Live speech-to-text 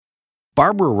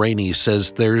Barbara Rainey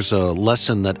says there's a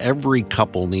lesson that every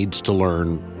couple needs to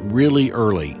learn really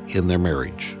early in their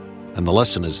marriage. And the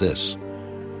lesson is this: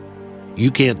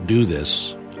 you can't do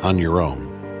this on your own.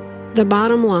 The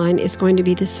bottom line is going to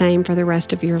be the same for the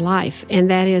rest of your life, and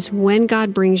that is when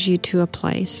God brings you to a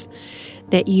place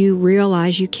that you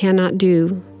realize you cannot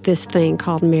do this thing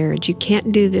called marriage, you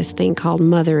can't do this thing called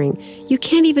mothering, you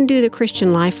can't even do the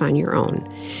Christian life on your own,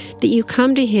 that you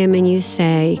come to Him and you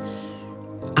say,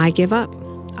 I give up,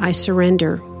 I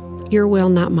surrender, your will,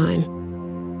 not mine.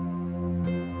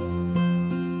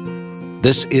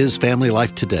 This is Family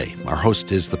Life Today. Our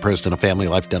host is the president of Family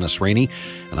Life, Dennis Rainey,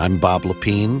 and I'm Bob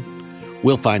Lepine.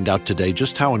 We'll find out today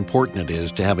just how important it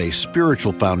is to have a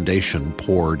spiritual foundation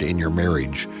poured in your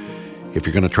marriage if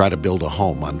you're going to try to build a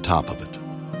home on top of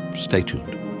it. Stay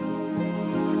tuned.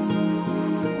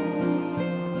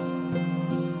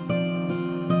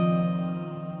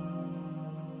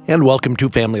 And welcome to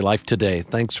Family Life Today.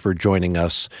 Thanks for joining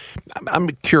us. I'm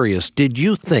curious, did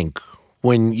you think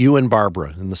when you and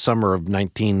Barbara in the summer of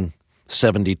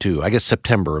 1972, I guess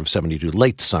September of 72,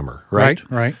 late summer, right?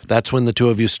 Right. That's when the two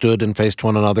of you stood and faced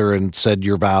one another and said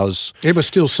your vows. It was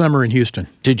still summer in Houston.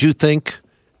 Did you think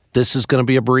this is going to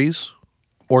be a breeze?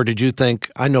 Or did you think,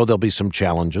 I know there'll be some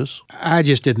challenges? I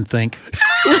just didn't think.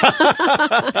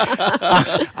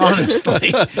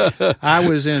 Honestly, I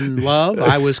was in love,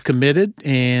 I was committed,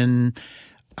 and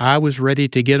I was ready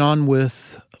to get on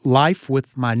with life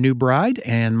with my new bride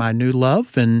and my new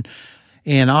love. And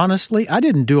honestly, I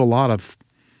didn't do a lot of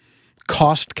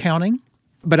cost counting,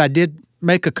 but I did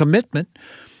make a commitment.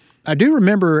 I do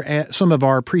remember at some of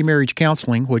our pre-marriage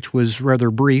counseling, which was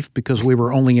rather brief because we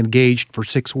were only engaged for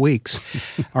 6 weeks,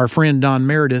 our friend Don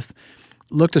Meredith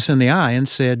looked us in the eye and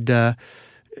said,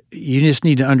 you just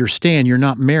need to understand you're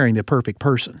not marrying the perfect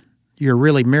person. You're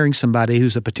really marrying somebody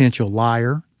who's a potential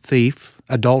liar, thief,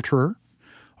 adulterer,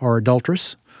 or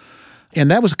adulteress. And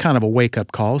that was kind of a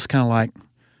wake-up call. It's kind of like,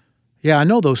 yeah, I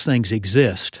know those things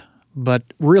exist, but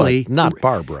really... But not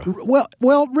Barbara.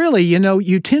 Well, really,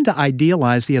 you tend to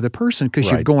idealize the other person because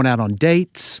you're going out on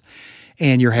dates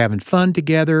and you're having fun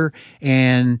together,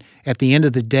 and at the end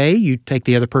of the day, you take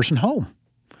the other person home.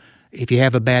 If you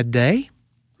have a bad day,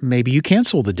 maybe you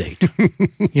cancel the date,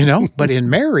 But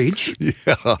in marriage,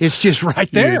 it's just right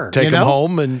there. You take them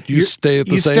home and you stay at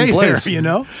the same place.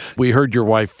 There, We heard your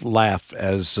wife laugh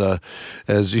as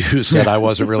you said, I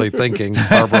wasn't really thinking.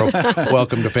 Barbara,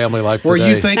 welcome to Family Life Today. Were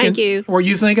you thinking? Thank you. Were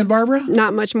you thinking, Barbara?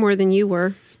 Not much more than you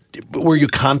were. Were you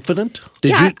confident?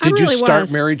 Did you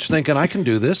start marriage thinking, I can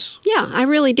do this? Yeah, I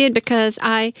really did, because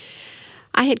I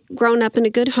had grown up in a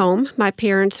good home. My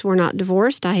parents were not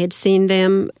divorced. I had seen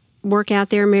them work out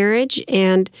their marriage.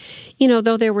 And,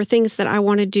 though there were things that I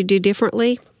wanted to do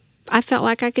differently, I felt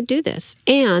like I could do this.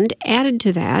 And added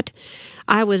to that,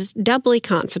 I was doubly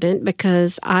confident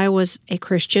because I was a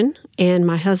Christian and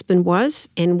my husband was,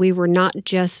 and we were not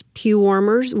just pew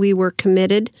warmers. We were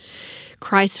committed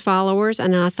Christ followers.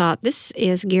 And I thought, this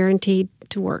is guaranteed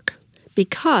to work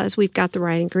because we've got the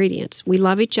right ingredients. We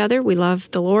love each other. We love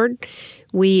the Lord.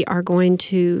 We are going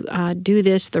to do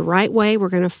this the right way. We're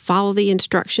going to follow the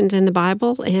instructions in the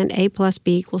Bible, and A plus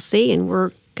B equals C,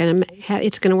 and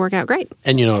it's going to work out great.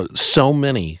 And so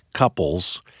many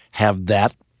couples have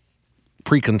that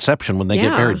preconception when they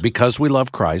get married. Because we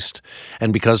love Christ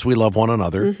and because we love one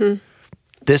another,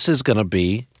 this is going to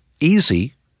be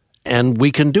easy. And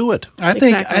we can do it. I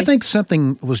think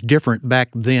something was different back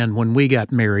then when we got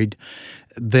married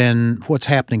than what's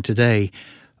happening today.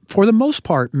 For the most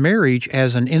part, marriage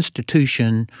as an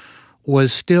institution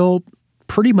was still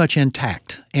pretty much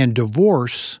intact, and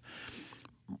divorce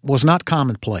was not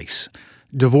commonplace.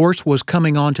 Divorce was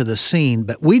coming onto the scene,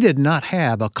 but we did not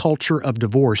have a culture of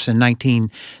divorce in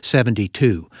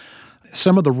 1972.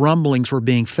 Some of the rumblings were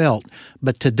being felt,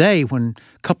 but today when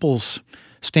couples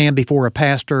stand before a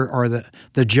pastor or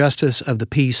the justice of the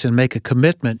peace and make a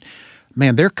commitment,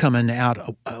 man, they're coming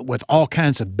out with all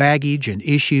kinds of baggage and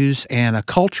issues and a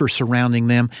culture surrounding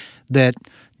them that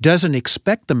doesn't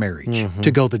expect the marriage to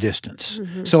go the distance.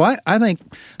 So I think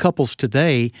couples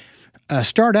today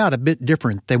start out a bit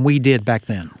different than we did back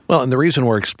then. Well, and the reason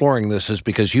we're exploring this is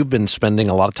because you've been spending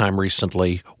a lot of time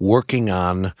recently working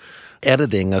on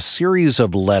editing a series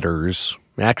of letters,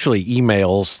 actually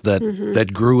emails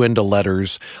that grew into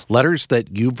letters that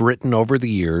you've written over the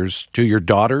years to your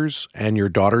daughters and your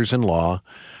daughters-in-law,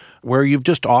 where you've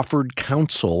just offered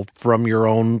counsel from your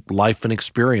own life and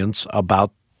experience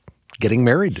about getting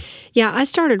married. Yeah, I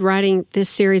started writing this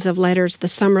series of letters the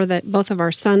summer that both of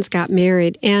our sons got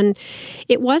married, and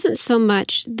it wasn't so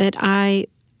much that I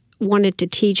wanted to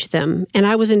teach them, and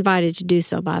I was invited to do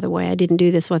so, by the way. I didn't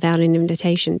do this without an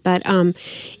invitation, but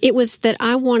it was that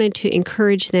I wanted to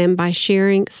encourage them by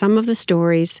sharing some of the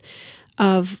stories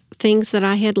of things that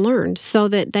I had learned so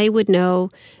that they would know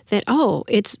that, oh,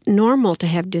 it's normal to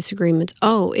have disagreements.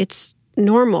 Oh, it's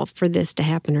normal for this to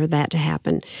happen or that to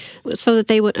happen, so that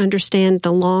they would understand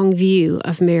the long view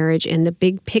of marriage and the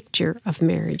big picture of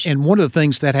marriage. And one of the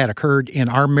things that had occurred in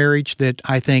our marriage that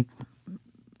I think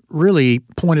really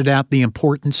pointed out the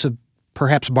importance of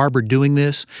perhaps Barbara doing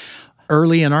this.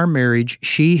 Early in our marriage,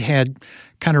 she had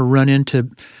kind of run into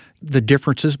the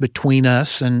differences between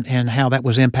us and how that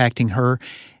was impacting her.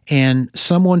 And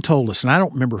someone told us, and I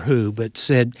don't remember who, but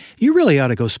said, you really ought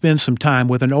to go spend some time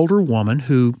with an older woman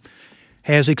who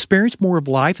has experienced more of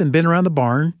life and been around the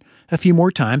barn a few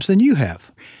more times than you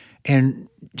have. And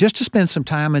just to spend some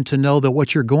time and to know that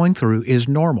what you're going through is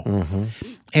normal. Mm-hmm.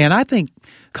 And I think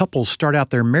couples start out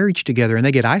their marriage together and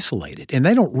they get isolated, and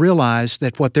they don't realize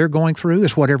that what they're going through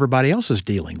is what everybody else is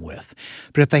dealing with.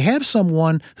 But if they have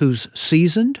someone who's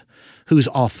seasoned, who's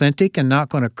authentic and not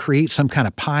going to create some kind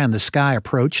of pie-in-the-sky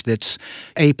approach that's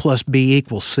A plus B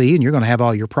equals C, and you're going to have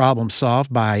all your problems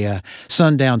solved by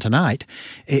sundown tonight.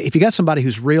 If you got somebody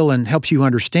who's real and helps you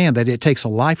understand that it takes a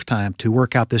lifetime to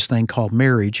work out this thing called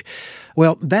marriage,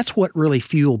 well, that's what really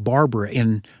fueled Barbara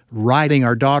in writing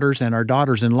our daughters and our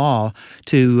daughters-in-law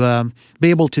to be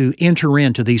able to enter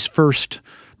into these first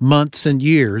months and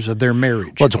years of their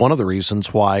marriage. Well, it's one of the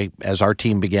reasons why, as our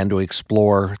team began to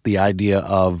explore the idea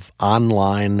of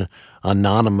online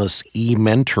anonymous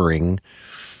e-mentoring,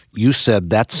 you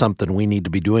said that's something we need to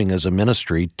be doing as a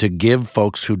ministry to give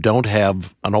folks who don't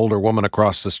have an older woman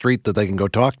across the street that they can go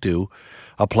talk to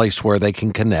a place where they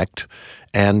can connect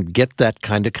and get that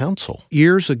kind of counsel.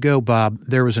 Years ago, Bob,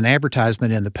 there was an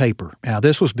advertisement in the paper. Now,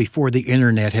 this was before the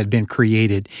internet had been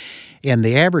created. And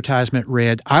the advertisement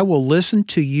read, I will listen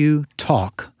to you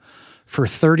talk for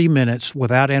 30 minutes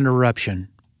without interruption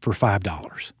for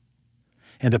 $5.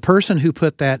 And the person who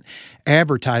put that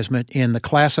advertisement in the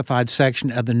classified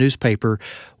section of the newspaper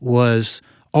was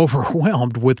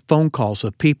overwhelmed with phone calls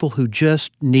of people who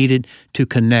just needed to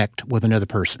connect with another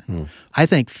person. I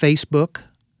think Facebook,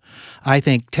 I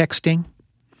think texting,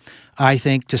 I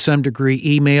think to some degree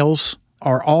emails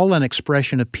are all an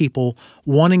expression of people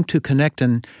wanting to connect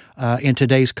in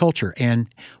today's culture. And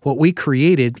what we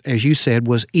created, as you said,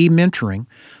 was e-mentoring,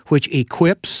 which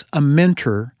equips a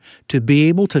mentor to be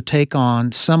able to take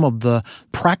on some of the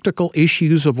practical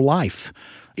issues of life,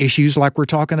 issues like we're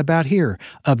talking about here,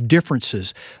 of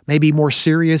differences, maybe more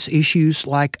serious issues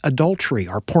like adultery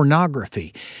or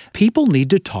pornography. People need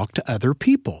to talk to other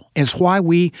people. It's why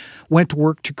we went to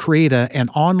work to create an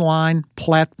online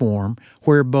platform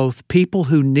where both people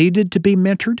who needed to be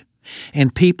mentored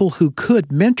and people who could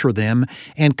mentor them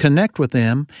and connect with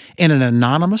them in an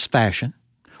anonymous fashion,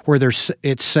 where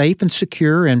it's safe and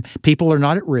secure and people are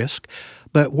not at risk,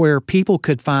 but where people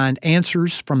could find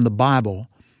answers from the Bible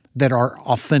that are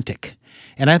authentic.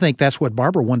 And I think that's what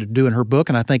Barbara wanted to do in her book,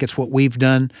 and I think it's what we've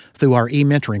done through our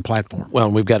e-mentoring platform. Well,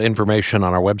 and we've got information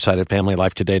on our website at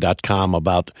familylifetoday.com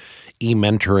about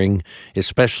e-mentoring,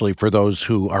 especially for those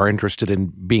who are interested in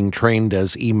being trained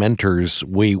as e-mentors.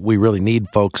 We really need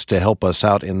folks to help us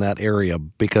out in that area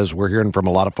because we're hearing from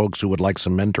a lot of folks who would like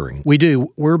some mentoring. We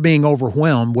do. We're being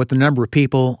overwhelmed with the number of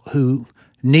people who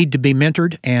need to be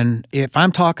mentored, and if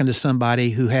I'm talking to somebody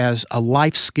who has a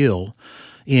life skill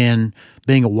in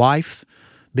being a wife,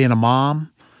 being a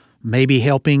mom, maybe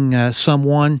helping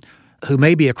someone who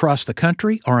may be across the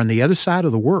country or on the other side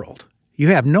of the world. You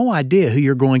have no idea who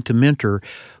you're going to mentor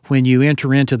when you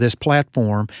enter into this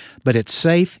platform, but it's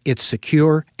safe, it's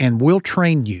secure, and we'll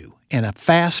train you in a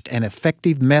fast and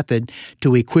effective method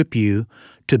to equip you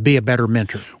to be a better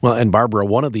mentor. Well, and Barbara,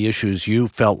 one of the issues you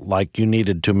felt like you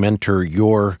needed to mentor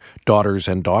your daughters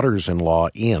and daughters-in-law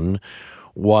in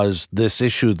was this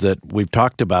issue that we've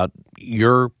talked about,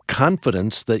 your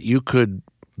confidence that you could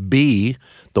be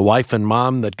the wife and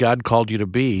mom that God called you to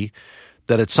be,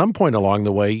 that at some point along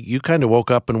the way, you kind of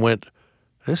woke up and went,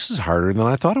 this is harder than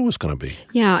I thought it was going to be.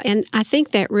 Yeah, and I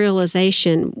think that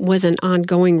realization was an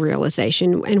ongoing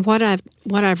realization. And what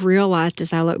I've realized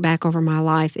as I look back over my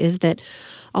life is that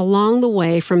along the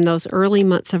way, from those early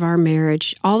months of our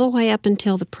marriage, all the way up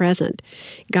until the present,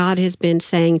 God has been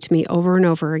saying to me over and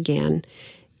over again,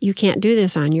 you can't do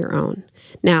this on your own.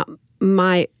 Now,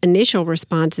 my initial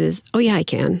response is, oh, yeah, I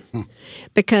can.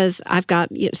 Because I've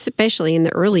got, especially in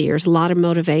the early years, a lot of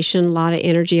motivation, a lot of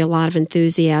energy, a lot of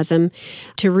enthusiasm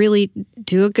to really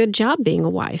do a good job being a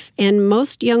wife. And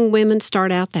most young women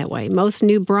start out that way. Most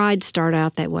new brides start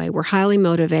out that way. We're highly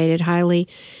motivated, highly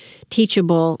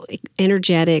teachable,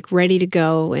 energetic, ready to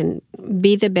go and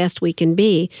be the best we can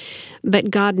be. But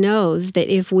God knows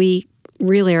that if we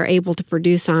really are able to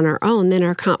produce on our own, then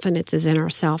our confidence is in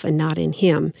ourselves and not in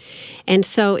Him. And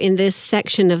so in this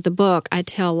section of the book, I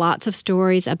tell lots of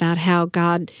stories about how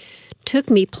God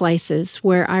took me places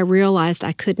where I realized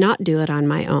I could not do it on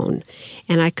my own,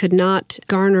 and I could not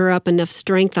garner up enough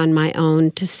strength on my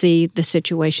own to see the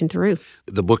situation through.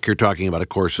 The book you're talking about, of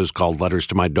course, is called Letters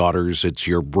to My Daughters. It's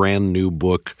your brand new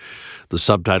book. The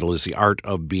subtitle is The Art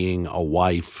of Being a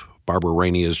Wife. Barbara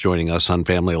Rainey is joining us on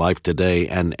Family Life today.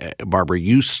 And Barbara,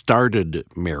 you started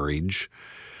marriage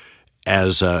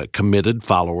as a committed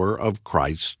follower of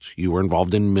Christ. You were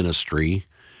involved in ministry.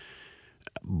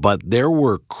 But there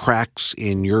were cracks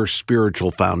in your spiritual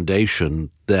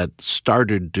foundation that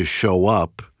started to show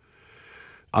up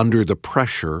under the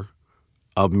pressure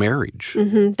of marriage.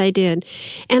 Mm-hmm, they did.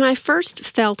 And I first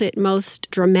felt it most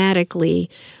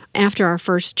dramatically after our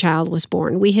first child was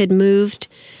born. We had moved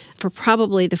for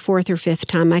probably the fourth or fifth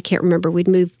time. I can't remember. We'd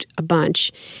moved a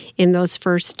bunch in those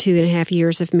first 2.5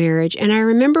 years of marriage. And I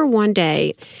remember one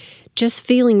day just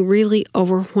feeling really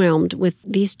overwhelmed with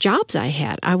these jobs I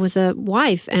had. I was a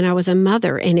wife and I was a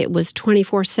mother, and it was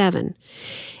 24/7.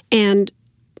 And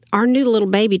our new little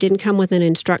baby didn't come with an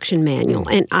instruction manual,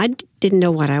 and I didn't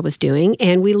know what I was doing.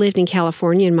 And we lived in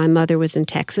California, and my mother was in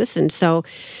Texas, and so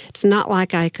it's not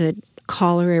like I could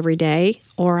call her every day,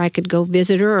 or I could go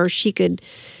visit her, or she could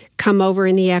come over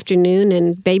in the afternoon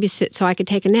and babysit so I could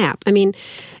take a nap. I mean,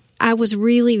 I was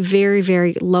really very,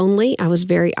 very lonely. I was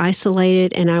very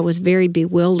isolated, and I was very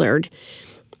bewildered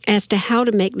as to how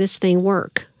to make this thing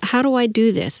work. How do I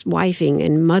do this wifing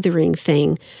and mothering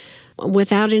thing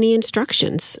without any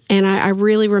instructions? And I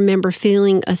really remember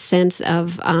feeling a sense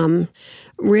of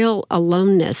real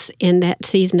aloneness in that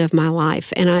season of my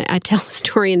life. And I tell a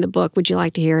story in the book. Would you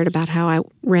like to hear it about how I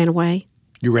ran away?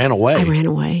 You ran away? I ran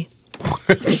away.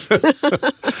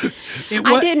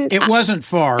 It wasn't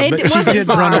far, but she did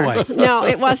run away. No,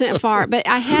 it wasn't far. But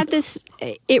I had this,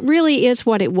 it really is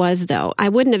what it was, though. I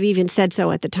wouldn't have even said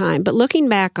so at the time. But looking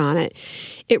back on it,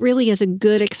 it really is a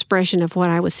good expression of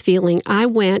what I was feeling. I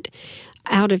went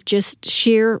out of just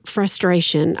sheer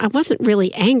frustration. I wasn't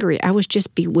really angry. I was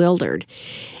just bewildered.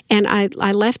 And I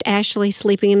left Ashley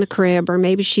sleeping in the crib, or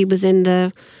maybe she was in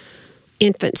the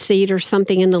infant seat or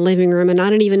something in the living room, and I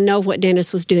don't even know what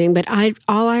Dennis was doing, but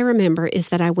all I remember is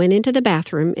that I went into the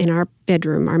bathroom in our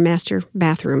bedroom, our master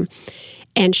bathroom,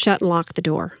 and shut and locked the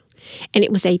door. And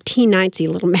it was a teensy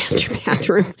little master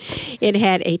bathroom. It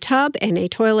had a tub and a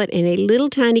toilet and a little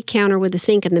tiny counter with a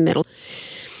sink in the middle.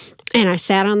 And I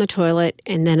sat on the toilet,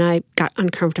 and then I got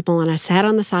uncomfortable, and I sat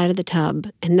on the side of the tub,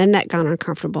 and then that got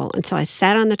uncomfortable. And so I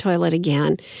sat on the toilet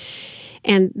again,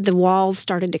 and the walls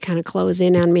started to kind of close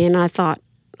in on me, and I thought,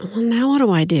 well, now what do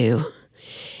I do?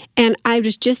 And I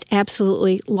was just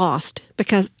absolutely lost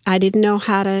because I just didn't know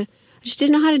how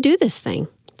to do this thing.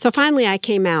 So finally I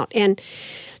came out, and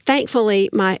thankfully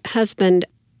my husband,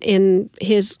 in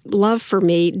his love for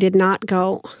me, did not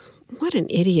go, what an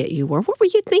idiot you were. What were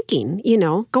you thinking?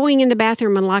 Going in the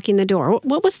bathroom and locking the door.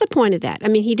 What was the point of that? I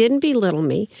mean, he didn't belittle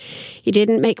me. He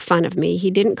didn't make fun of me.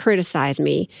 He didn't criticize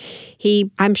me.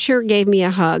 He, I'm sure, gave me a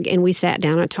hug, and we sat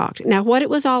down and talked. Now, what it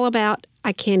was all about,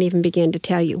 I can't even begin to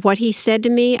tell you. What he said to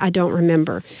me, I don't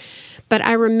remember. But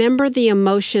I remember the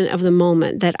emotion of the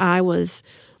moment that I was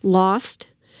lost.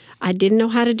 I didn't know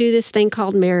how to do this thing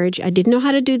called marriage. I didn't know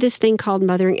how to do this thing called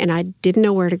mothering, and I didn't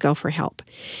know where to go for help.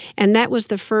 And that was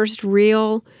the first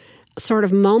real sort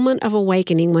of moment of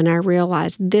awakening when I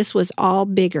realized this was all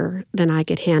bigger than I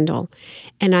could handle,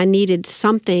 and I needed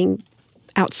something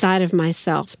outside of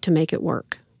myself to make it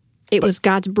work. It was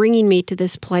God's bringing me to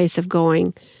this place of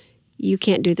going, you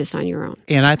can't do this on your own.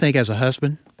 And I think as a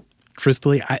husband,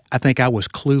 truthfully, I think I was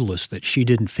clueless that she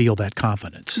didn't feel that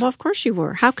confidence. Well, of course you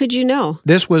were. How could you know?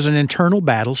 This was an internal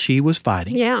battle she was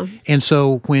fighting. Yeah. And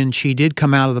so when she did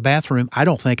come out of the bathroom, I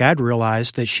don't think I'd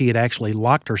realized that she had actually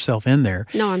locked herself in there.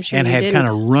 No, I'm sure and you had didn't. kind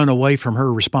of run away from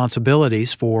her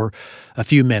responsibilities for a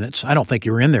few minutes. I don't think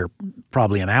you were in there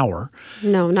probably an hour.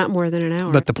 No, not more than an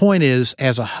hour. But the point is,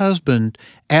 as a husband,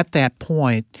 at that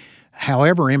point,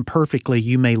 however imperfectly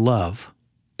you may love,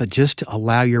 but just to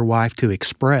allow your wife to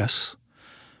express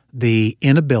the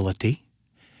inability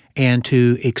and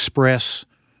to express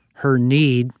her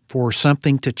need for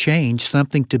something to change,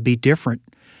 something to be different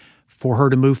for her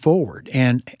to move forward.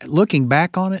 And looking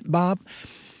back on it, Bob,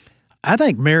 I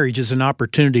think marriage is an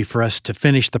opportunity for us to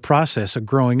finish the process of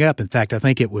growing up. In fact, I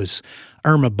think it was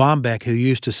Irma Bombeck who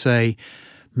used to say,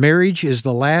 marriage is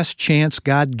the last chance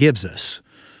God gives us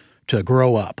to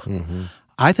grow up. Mm-hmm.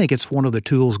 I think it's one of the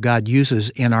tools God uses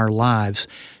in our lives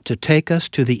to take us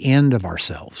to the end of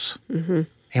ourselves. Mm-hmm.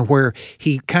 And where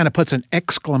he kind of puts an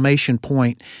exclamation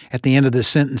point at the end of the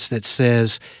sentence that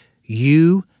says,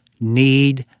 "You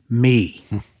need me."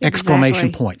 Exactly.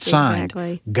 Exclamation point, signed,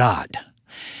 exactly. God.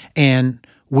 And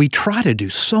we try to do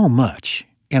so much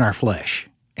in our flesh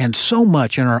and so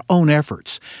much in our own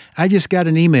efforts. I just got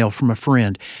an email from a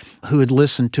friend who had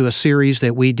listened to a series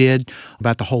that we did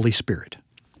about the Holy Spirit.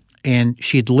 And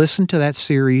she had listened to that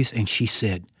series, and she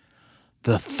said,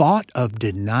 "The thought of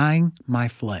denying my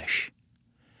flesh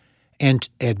and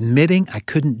admitting I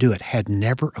couldn't do it had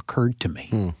never occurred to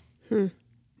me."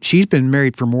 She's been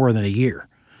married for more than a year.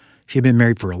 She'd been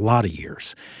married for a lot of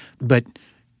years. But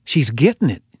she's getting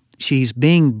it. She's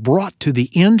being brought to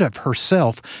the end of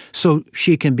herself so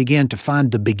she can begin to find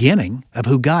the beginning of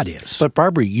who God is. But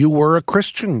Barbara, you were a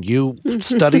Christian. You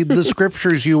studied the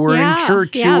Scriptures. You were in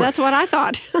church. Yeah, that's what I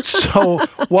thought. So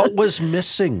what was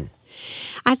missing?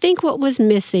 I think what was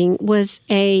missing was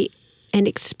an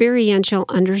experiential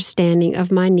understanding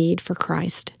of my need for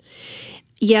Christ.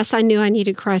 Yes, I knew I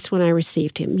needed Christ when I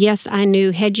received him. Yes, I knew,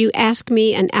 had you asked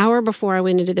me an hour before I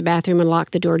went into the bathroom and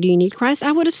locked the door, "Do you need Christ?"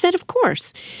 I would have said, of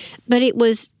course. But it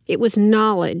was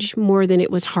knowledge more than it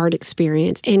was hard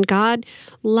experience. And God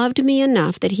loved me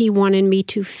enough that he wanted me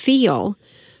to feel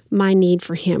my need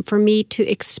for him, for me to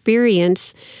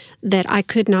experience that I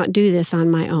could not do this on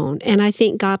my own. And I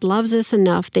think God loves us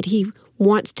enough that he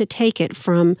wants to take it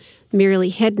from merely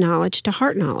head knowledge to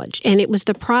heart knowledge. And it was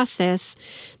the process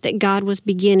that God was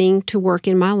beginning to work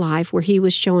in my life where he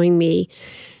was showing me,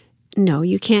 no,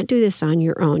 you can't do this on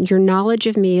your own. Your knowledge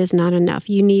of me is not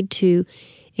enough. You need to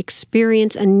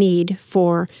experience a need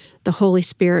for the Holy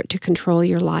Spirit to control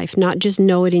your life, not just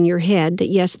know it in your head that,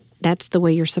 yes, that's the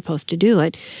way you're supposed to do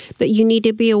it, but you need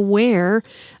to be aware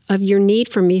of your need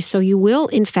for me so you will,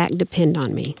 in fact, depend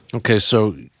on me. Okay,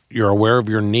 so you're aware of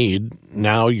your need.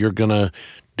 Now you're going to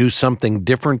do something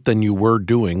different than you were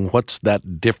doing. What's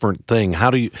that different thing?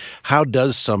 How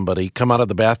does somebody come out of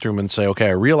the bathroom and say, okay,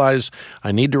 I realize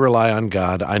I need to rely on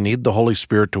God. I need the Holy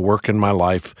Spirit to work in my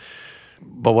life.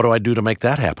 But what do I do to make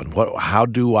that happen? How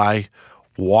do I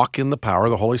walk in the power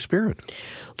of the Holy Spirit?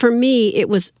 For me, it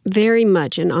was very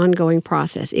much an ongoing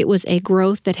process. It was a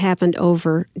growth that happened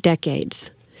over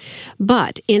decades.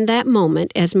 But in that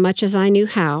moment, as much as I knew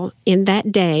how, in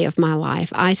that day of my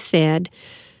life, I said,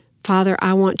 Father,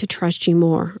 I want to trust you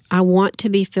more. I want to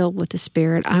be filled with the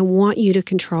Spirit. I want you to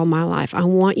control my life. I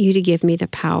want you to give me the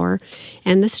power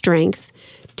and the strength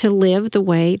to live the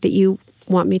way that you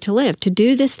want me to live, to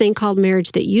do this thing called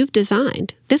marriage that you've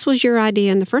designed. This was your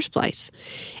idea in the first place.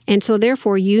 And so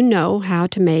therefore, you know how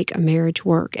to make a marriage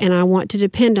work. And I want to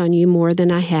depend on you more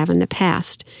than I have in the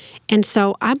past. And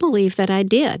so I believe that I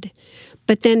did.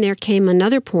 But then there came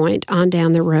another point on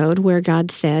down the road where God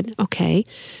said, okay,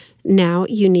 now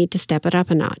you need to step it up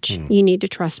a notch. You need to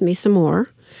trust me some more.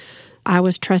 I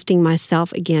was trusting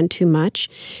myself again too much.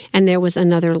 And there was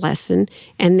another lesson.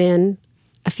 And then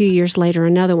a few years later,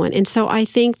 another one. And so I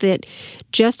think that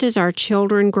just as our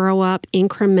children grow up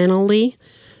incrementally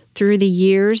through the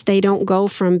years, they don't go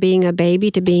from being a baby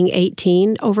to being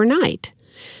 18 overnight.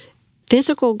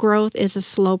 Physical growth is a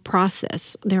slow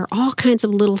process. There are all kinds of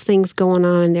little things going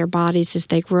on in their bodies as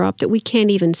they grow up that we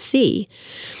can't even see.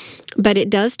 But it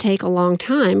does take a long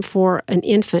time for an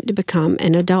infant to become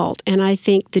an adult. And I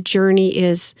think the journey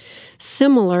is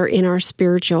similar in our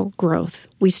spiritual growth.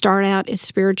 We start out as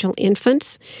spiritual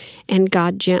infants, and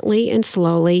God gently and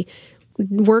slowly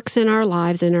works in our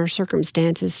lives and our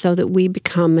circumstances so that we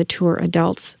become mature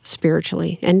adults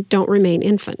spiritually and don't remain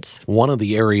infants. One of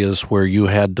the areas where you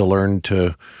had to learn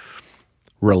to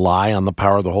rely on the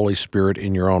power of the Holy Spirit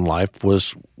in your own life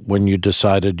was when you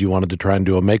decided you wanted to try and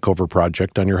do a makeover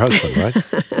project on your husband, right?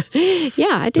 Yeah,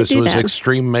 I did do that. This was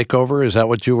Extreme Makeover? Is that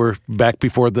what you were back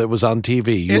before that was on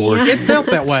TV? It felt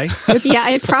that way. Yeah,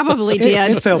 it probably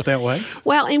did. It felt that way.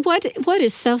 Well, and what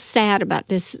is so sad about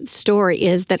this story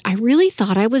is that I really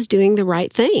thought I was doing the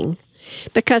right thing.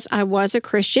 Because I was a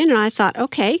Christian, and I thought,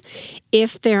 okay,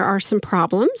 if there are some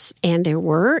problems, and there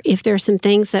were, if there are some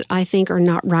things that I think are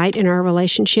not right in our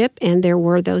relationship, and there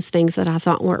were those things that I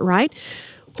thought weren't right,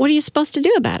 what are you supposed to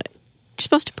do about it? You're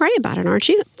supposed to pray about it, aren't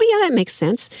you? Well, yeah, that makes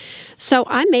sense. So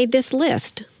I made this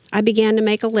list. I began to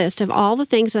make a list of all the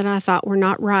things that I thought were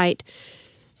not right.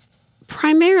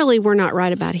 Primarily were not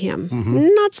right about him. Mm-hmm.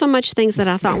 Not so much things that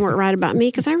I thought weren't right about me,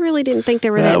 because I really didn't think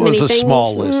there were that many things. That was a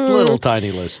small list, little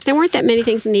tiny list. There weren't that many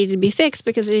things that needed to be fixed,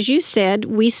 because as you said,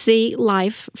 we see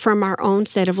life from our own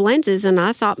set of lenses, and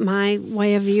I thought my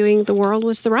way of viewing the world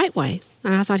was the right way.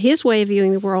 And I thought his way of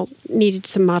viewing the world needed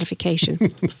some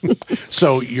modification.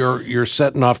 So you're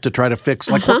setting off to try to fix,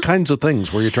 like what kinds of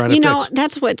things were you trying to fix? You know,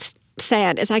 that's what's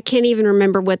sad is I can't even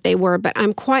remember what they were, but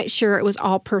I'm quite sure it was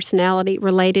all personality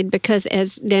related because,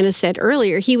 as Dennis said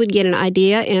earlier, he would get an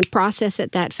idea and process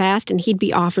it that fast and he'd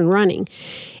be off and running.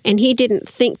 And he didn't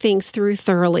think things through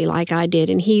thoroughly like I did,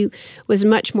 and he was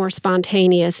much more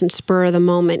spontaneous and spur of the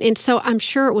moment. And so I'm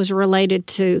sure it was related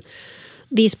to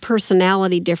these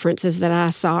personality differences that I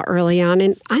saw early on.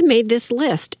 And I made this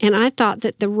list, and I thought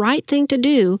that the right thing to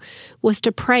do was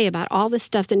to pray about all the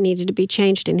stuff that needed to be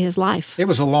changed in his life. It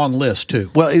was a long list, too.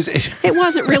 Well, it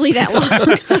wasn't really that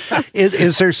long.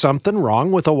 Is there something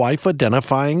wrong with a wife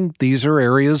identifying these are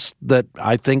areas that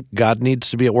I think God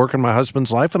needs to be at work in my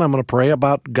husband's life, and I'm going to pray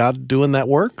about God doing that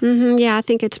work? Mm-hmm, yeah, I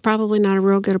think it's probably not a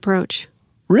real good approach.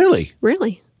 Really?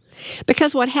 Really.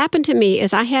 Because what happened to me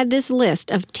is I had this list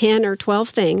of 10 or 12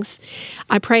 things.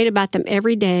 I prayed about them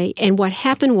every day, and what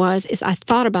happened was I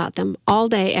thought about them all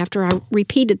day after I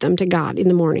repeated them to God in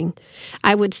the morning.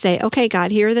 I would say, okay, God,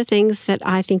 here are the things that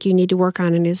I think you need to work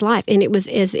on in his life. And it was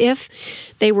as if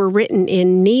they were written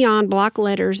in neon block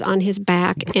letters on his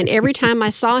back, and every time I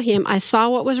saw him, I saw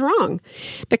what was wrong.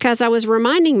 Because I was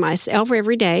reminding myself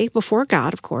every day, before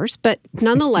God, of course, but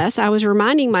nonetheless, I was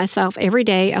reminding myself every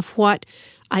day of what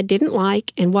I didn't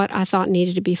like and what I thought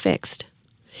needed to be fixed.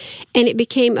 And it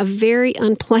became a very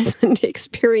unpleasant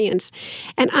experience.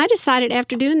 And I decided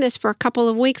after doing this for a couple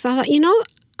of weeks, I thought,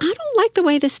 I don't like the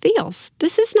way this feels.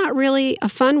 This is not really a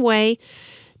fun way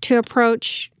to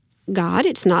approach God.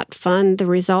 It's not fun, the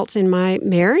results in my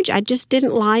marriage. I just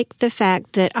didn't like the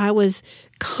fact that I was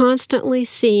constantly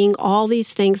seeing all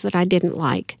these things that I didn't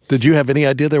like. Did you have any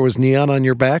idea there was neon on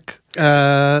your back?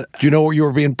 Do you know what you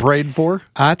were being prayed for?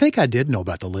 I think I did know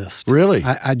about the list. Really?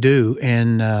 I do,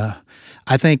 and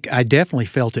I think I definitely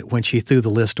felt it when she threw the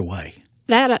list away.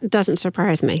 That doesn't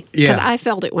surprise me, because I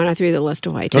felt it when I threw the list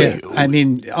away, too. Yeah. I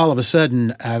mean, all of a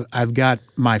sudden, I've got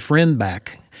my friend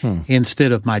back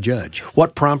instead of my judge.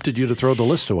 What prompted you to throw the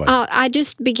list away? I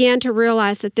just began to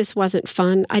realize that this wasn't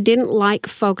fun. I didn't like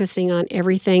focusing on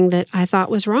everything that I thought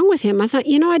was wrong with him. I thought,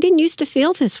 I didn't used to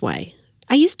feel this way.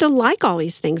 I used to like all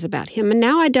these things about him, and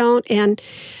now I don't, and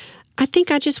I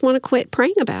think I just want to quit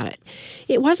praying about it.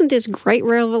 It wasn't this great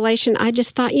revelation. I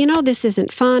just thought, this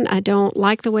isn't fun. I don't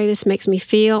like the way this makes me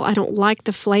feel. I don't like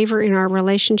the flavor in our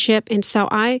relationship. And so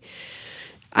I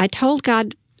told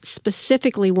God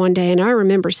specifically one day, and I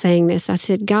remember saying this, I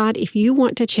said, God, if you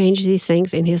want to change these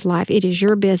things in his life, it is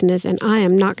your business, and I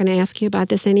am not going to ask you about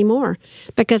this anymore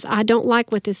because I don't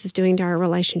like what this is doing to our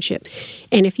relationship.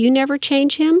 And if you never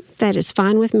change him, that is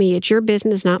fine with me. It's your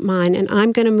business, not mine, and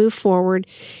I'm going to move forward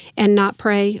and not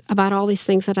pray about all these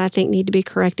things that I think need to be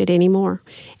corrected anymore.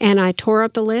 And I tore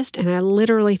up the list, and I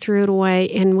literally threw it away,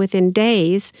 and within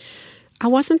days, I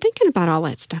wasn't thinking about all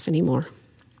that stuff anymore.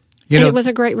 And it was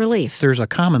a great relief. There's a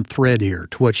common thread here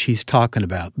to what she's talking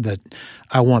about that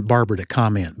I want Barbara to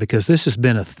comment, because this has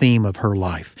been a theme of her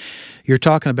life. You're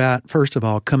talking about, first of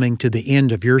all, coming to the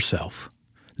end of yourself,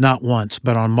 not once,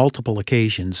 but on multiple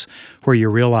occasions where you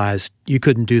realized you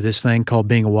couldn't do this thing called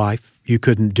being a wife. You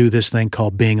couldn't do this thing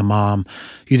called being a mom.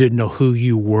 You didn't know who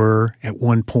you were at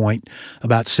one point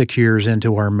about 6 years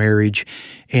into our marriage,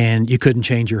 and you couldn't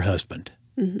change your husband.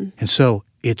 Mm-hmm. And so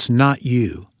it's not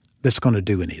you that's going to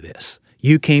do any of this.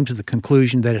 You came to the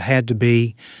conclusion that it had to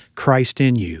be Christ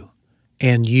in you,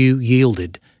 and you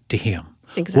yielded to him.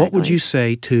 Exactly. What would you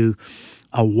say to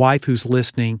a wife who's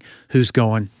listening, who's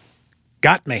going,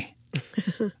 got me?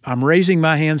 I'm raising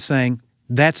my hand saying,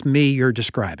 that's me you're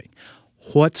describing.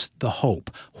 What's the hope?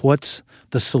 What's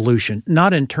the solution?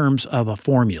 Not in terms of a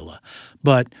formula,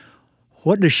 but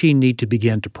what does she need to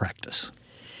begin to practice?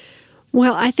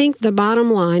 Well, I think the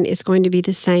bottom line is going to be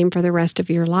the same for the rest of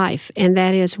your life, and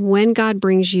that is when God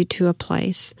brings you to a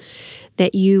place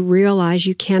that you realize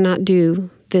you cannot do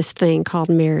this thing called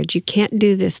marriage, you can't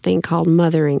do this thing called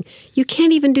mothering, you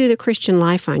can't even do the Christian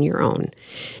life on your own,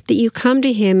 that you come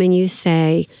to him and you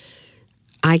say,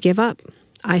 I give up,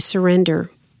 I surrender,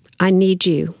 I need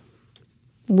you.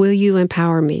 Will you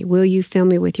empower me? Will you fill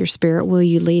me with your spirit? Will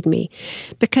you lead me?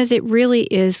 Because it really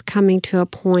is coming to a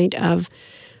point of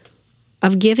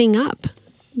giving up.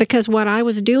 Because what I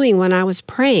was doing when I was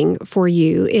praying for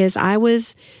you is I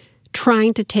was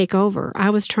trying to take over.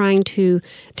 I was trying to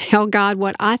tell God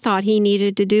what I thought he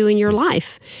needed to do in your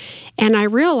life. And I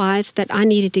realized that I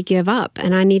needed to give up,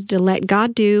 and I needed to let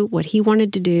God do what he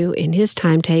wanted to do in his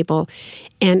timetable.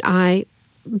 And I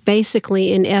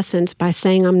basically, in essence, by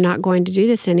saying I'm not going to do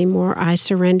this anymore, I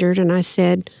surrendered and I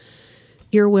said,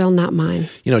 your will, not mine.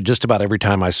 Just about every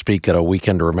time I speak at a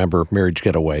Weekend to Remember marriage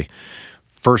getaway,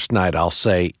 first night, I'll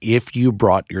say, if you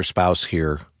brought your spouse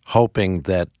here hoping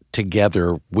that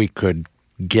together we could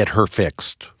get her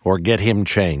fixed or get him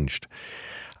changed,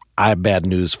 I have bad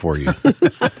news for you.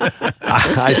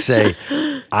 I say,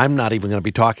 I'm not even going to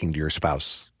be talking to your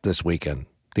spouse this weekend.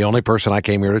 The only person I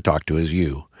came here to talk to is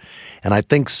you. And I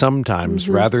think sometimes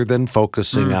rather than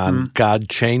focusing on God,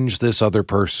 change this other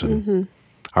person,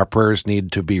 our prayers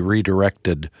need to be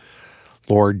redirected.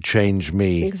 Lord, change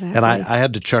me. Exactly. And I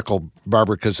had to chuckle,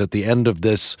 Barbara, because at the end of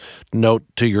this note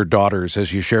to your daughters,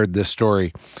 as you shared this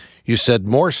story, you said,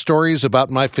 more stories about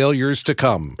my failures to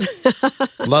come.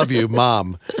 Love you,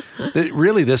 Mom.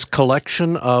 Really, this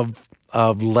collection of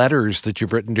letters that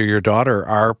you've written to your daughter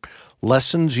are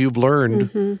lessons you've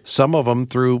learned, some of them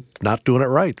through not doing it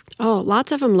right. Oh,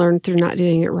 lots of them learned through not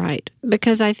doing it right.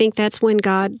 Because I think that's when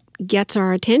God gets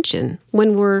our attention.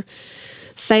 When we're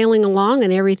sailing along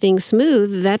and everything's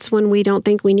smooth, that's when we don't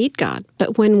think we need God.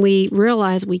 But when we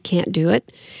realize we can't do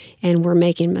it and we're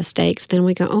making mistakes, then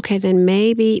we go, okay, then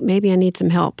maybe I need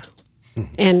some help.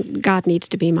 And God needs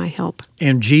to be my help.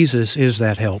 And Jesus is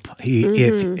that help.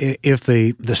 If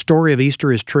the story of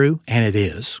Easter is true, and it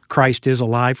is, Christ is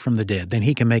alive from the dead, then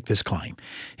he can make this claim.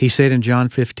 He said in John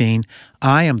 15,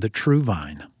 I am the true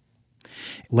vine.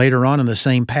 Later on in the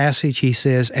same passage, he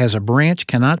says, as a branch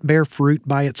cannot bear fruit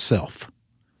by itself.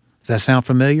 Does that sound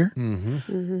familiar?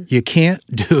 You can't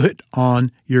do it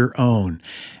on your own.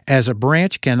 As a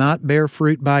branch cannot bear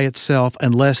fruit by itself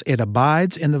unless it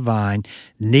abides in the vine,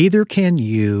 neither can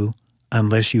you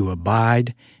unless you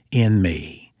abide in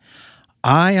me.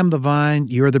 I am the vine,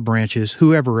 you are the branches.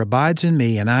 Whoever abides in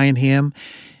me and I in him,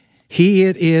 he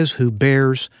it is who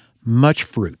bears much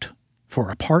fruit. For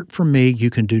apart from me,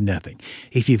 you can do nothing.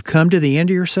 If you've come to the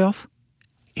end of yourself,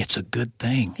 it's a good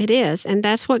thing. It is, and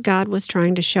that's what God was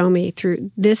trying to show me through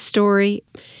this story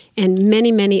and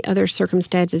many, many other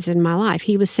circumstances in my life.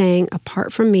 He was saying,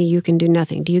 apart from me, you can do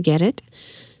nothing. Do you get it?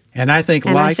 And I think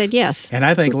and life. I said yes. And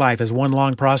I think life is one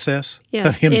long process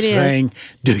of him it saying,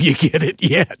 "Do you get it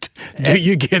yet? Do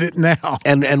you get it now?"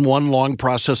 And one long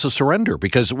process of surrender,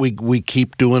 because we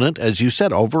keep doing it, as you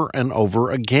said, over and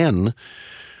over again.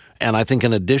 And I think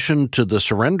in addition to the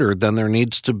surrender, then there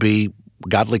needs to be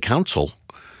godly counsel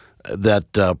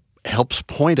that helps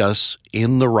point us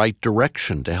in the right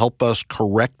direction, to help us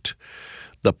correct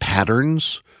the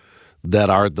patterns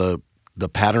that are the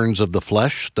patterns of the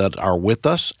flesh that are with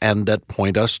us and that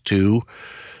point us to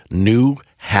new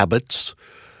habits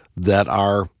that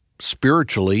are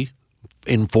spiritually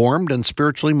informed and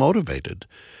spiritually motivated.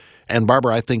 And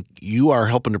Barbara, I think you are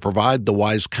helping to provide the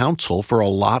wise counsel for a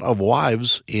lot of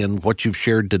wives in what you've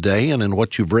shared today and in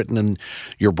what you've written in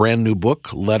your brand new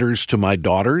book, Letters to My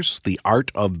Daughters, The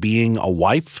Art of Being a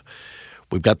Wife.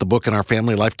 We've got the book in our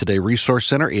Family Life Today Resource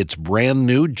Center. It's brand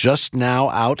new, just now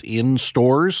out in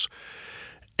stores.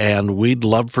 And we'd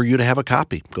love for you to have a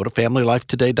copy. Go to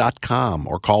FamilyLifeToday.com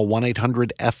or call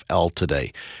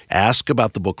 1-800-FL-TODAY. Ask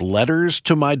about the book Letters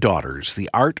to My Daughters, The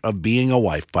Art of Being a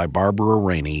Wife by Barbara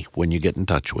Rainey when you get in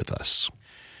touch with us.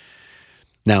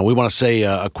 Now, we want to say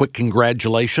a quick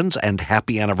congratulations and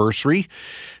happy anniversary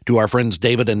to our friends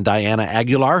David and Diana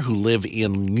Aguilar, who live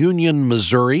in Union,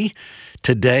 Missouri.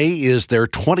 Today is their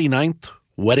 29th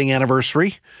wedding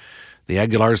anniversary. The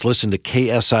Aguilars listen to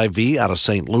KSIV out of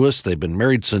St. Louis. They've been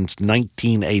married since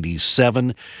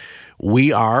 1987.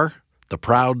 We are the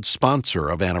proud sponsor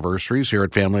of anniversaries here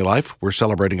at Family Life. We're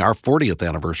celebrating our 40th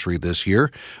anniversary this year.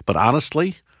 But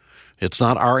honestly, it's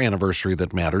not our anniversary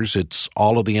that matters. It's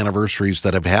all of the anniversaries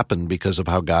that have happened because of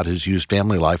how God has used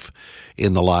Family Life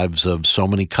in the lives of so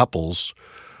many couples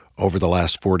over the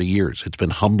last 40 years. It's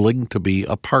been humbling to be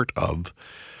a part of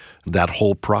that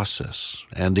whole process.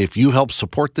 And if you help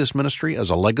support this ministry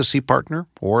as a legacy partner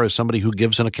or as somebody who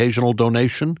gives an occasional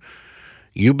donation,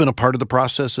 you've been a part of the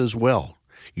process as well.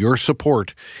 Your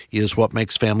support is what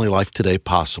makes Family Life Today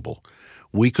possible.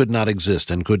 We could not exist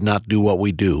and could not do what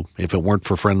we do if it weren't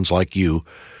for friends like you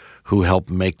who help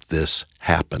make this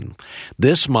happen.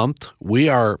 This month, we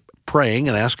are praying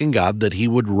and asking God that He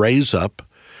would raise up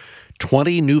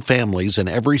 20 new families in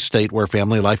every state where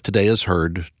Family Life Today is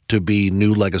heard to be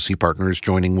new legacy partners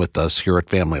joining with us here at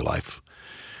Family Life.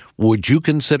 Would you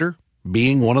consider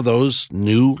being one of those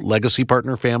new legacy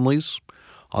partner families?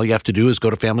 All you have to do is go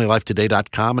to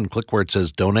FamilyLifeToday.com and click where it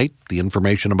says Donate. The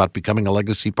information about becoming a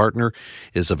legacy partner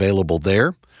is available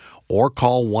there. Or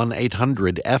call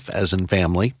 1-800-F as in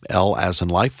family, L as in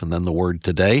life, and then the word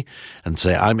today, and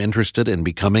say, I'm interested in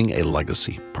becoming a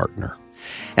legacy partner.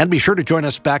 And be sure to join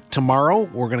us back tomorrow.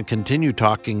 We're going to continue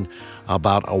talking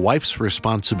about a wife's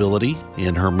responsibility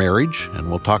in her marriage. And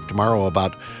we'll talk tomorrow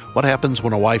about what happens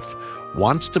when a wife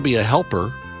wants to be a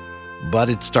helper, but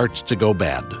it starts to go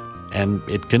bad. And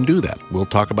it can do that. We'll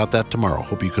talk about that tomorrow.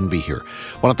 Hope you can be here.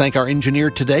 I want to thank our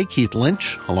engineer today, Keith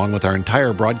Lynch, along with our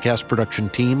entire broadcast production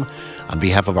team. On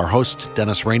behalf of our host,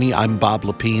 Dennis Rainey, I'm Bob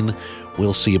Lepine.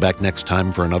 We'll see you back next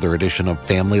time for another edition of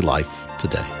Family Life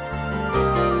Today.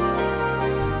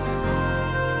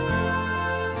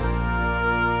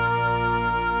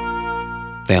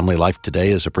 Family Life Today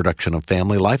is a production of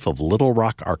Family Life of Little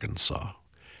Rock, Arkansas.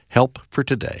 Help for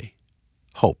today,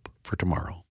 hope for tomorrow.